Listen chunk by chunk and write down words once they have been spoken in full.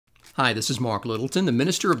Hi, this is Mark Littleton, the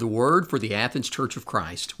minister of the Word for the Athens Church of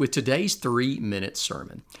Christ, with today's 3-minute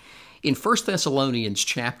sermon. In 1 Thessalonians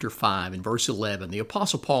chapter 5 and verse 11, the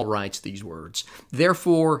Apostle Paul writes these words,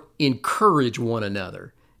 "Therefore encourage one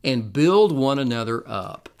another and build one another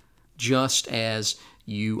up, just as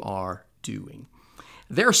you are doing."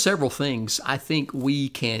 There are several things I think we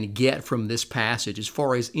can get from this passage as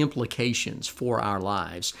far as implications for our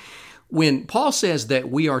lives. When Paul says that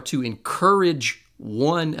we are to encourage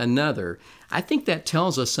one another, I think that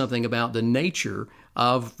tells us something about the nature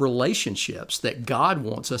of relationships that God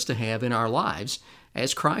wants us to have in our lives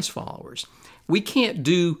as Christ followers. We can't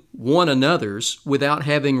do one another's without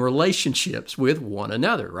having relationships with one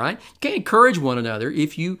another, right? You can't encourage one another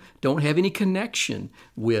if you don't have any connection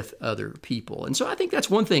with other people. And so I think that's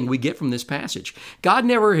one thing we get from this passage. God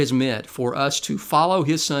never has meant for us to follow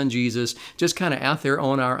His Son Jesus just kind of out there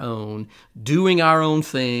on our own, doing our own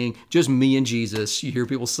thing, just me and Jesus. You hear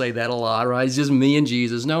people say that a lot, right? It's just me and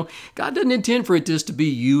Jesus. No, God doesn't intend for it just to be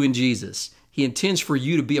you and Jesus. He intends for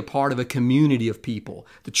you to be a part of a community of people,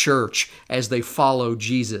 the church, as they follow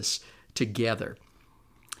Jesus together.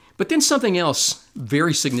 But then something else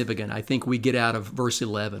very significant I think we get out of verse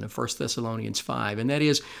 11 of 1 Thessalonians 5, and that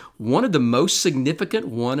is one of the most significant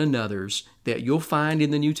one another's that you'll find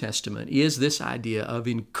in the New Testament is this idea of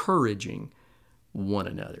encouraging one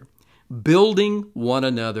another, building one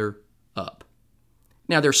another up.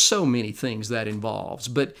 Now, there's so many things that involves,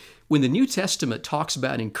 but when the New Testament talks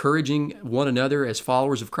about encouraging one another as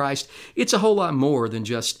followers of Christ, it's a whole lot more than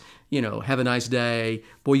just, have a nice day,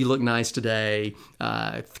 boy, you look nice today,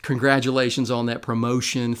 congratulations on that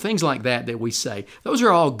promotion, things like that we say. Those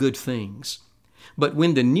are all good things. But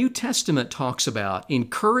when the New Testament talks about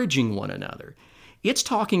encouraging one another, it's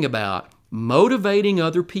talking about motivating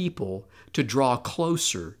other people to draw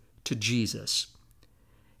closer to Jesus.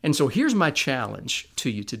 And so here's my challenge to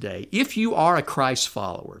you today. If you are a Christ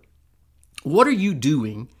follower, what are you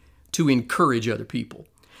doing to encourage other people?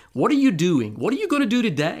 What are you doing? What are you going to do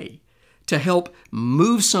today to help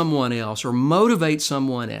move someone else or motivate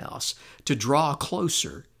someone else to draw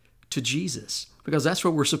closer to Jesus? Because that's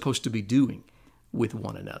what we're supposed to be doing with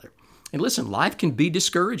one another. And listen, life can be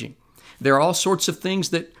discouraging. There are all sorts of things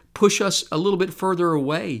that push us a little bit further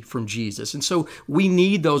away from Jesus. And so we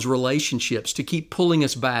need those relationships to keep pulling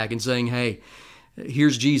us back and saying, hey,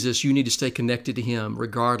 here's Jesus. You need to stay connected to Him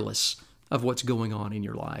regardless of what's going on in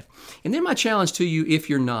your life. And then my challenge to you, if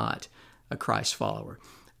you're not a Christ follower,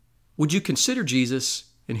 would you consider Jesus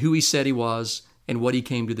and who He said He was and what He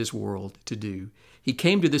came to this world to do? He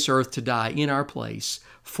came to this earth to die in our place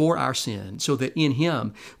for our sin so that in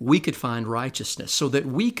Him we could find righteousness, so that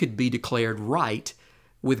we could be declared right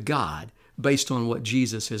with God based on what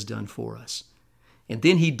Jesus has done for us. And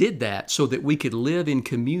then He did that so that we could live in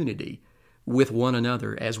community with one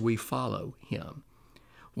another as we follow Him.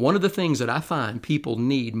 One of the things that I find people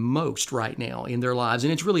need most right now in their lives,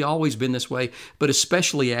 and it's really always been this way, but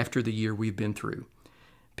especially after the year we've been through,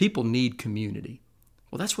 people need community.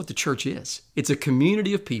 Well, that's what the church is. It's a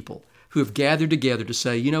community of people who have gathered together to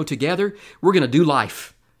say, together we're going to do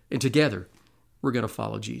life, and together we're going to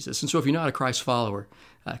follow Jesus. And so if you're not a Christ follower,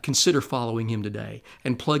 consider following Him today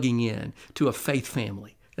and plugging in to a faith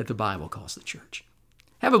family that the Bible calls the church.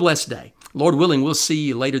 Have a blessed day. Lord willing, we'll see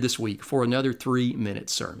you later this week for another 3-minute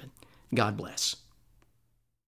sermon. God bless.